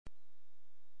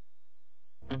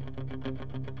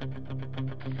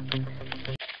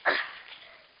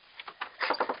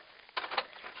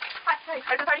Hi, ready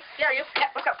for the party? Yeah, are you? Yeah,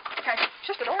 let's go. Okay.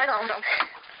 Shut the door. I know, I'm done.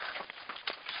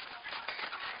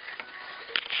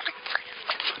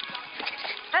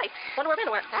 Hey, wonder where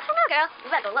Amanda went. I don't know, girl. We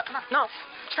better go look. Come on. No.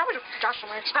 She's probably just Josh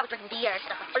somewhere. She's probably drinking beer or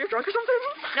stuff. Are you drunk or something?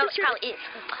 No, she probably is.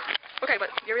 Okay, but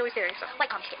you're really serious, so.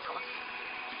 Like, calm, skip, calm.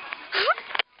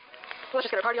 Let's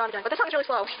just get our party on again. But this song is really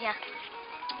slow. Yeah.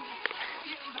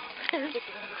 It's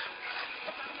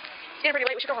getting pretty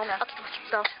late. We should go home now. Okay, come on.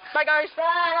 So, bye, guys.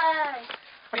 Bye.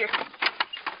 We're here.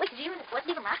 Wait, did you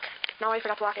leave a mark? No, I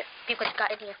forgot to lock it. Because you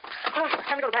got in here. Oh,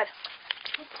 time to go to bed.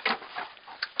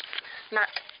 Not.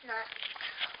 Nah.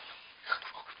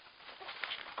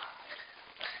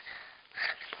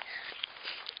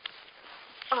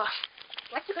 Oh,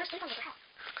 Why did you go to sleep on the ground?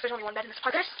 because there's only one bed in this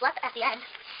I apartment. could have slept at the end.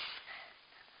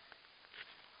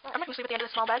 I'm not going to sleep at the end of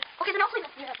the small bed. Okay, then I'll sleep.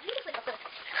 Yeah, you can sleep up there.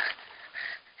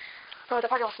 Oh,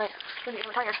 the party last night. I'm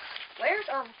getting tired. Where's,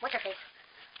 what's her face?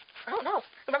 I don't know.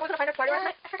 Remember we were going to find our party last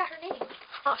night? I forgot her name.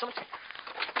 Oh, someone's here.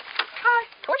 Hi.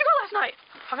 Where'd you go last night?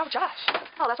 Hung out with Josh.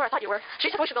 Oh, that's where I thought you were. She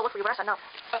said we should go look for you, but I said no.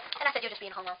 And I said you're just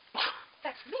being homo.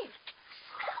 That's mean.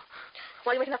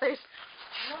 Why are you making that face?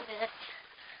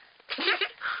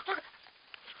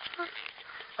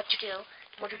 What'd you do?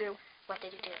 What'd you do? What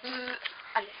did you do?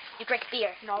 You drank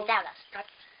beer No. without us.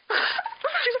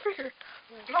 She's a freaker.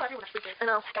 You know everyone is freaker. I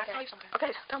know. Gotta tell you something.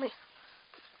 Okay, tell me.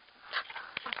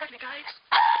 I'm pregnant, guys.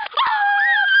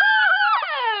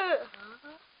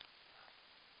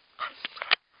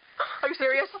 Are you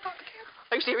serious?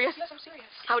 Are you serious? Yes, I'm serious.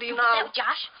 How do you know? Is that with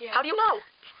Josh? Yeah. How do you know?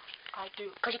 I do.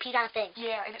 Because you peed on a thing.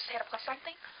 Yeah, and it had a plus sign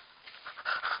thing.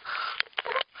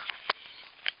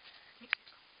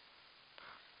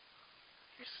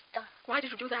 Why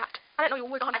did you do that? I didn't know you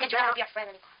were going to I do guess you're not that. be our friend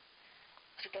anymore.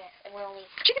 She did, and we're only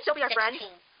She can still be our 16. friend.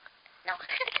 No.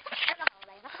 I don't know,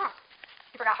 Ryan. What the heck?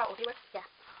 You forgot how old you were? Yeah.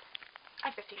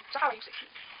 I'm 15. So how are you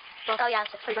 16? Oh, yeah, I'm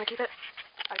Are you 16. going to keep it?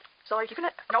 So are you keeping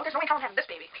it? No, there's no way I'm having this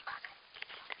baby.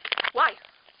 Why?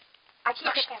 I keep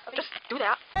it. Just do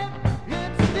that.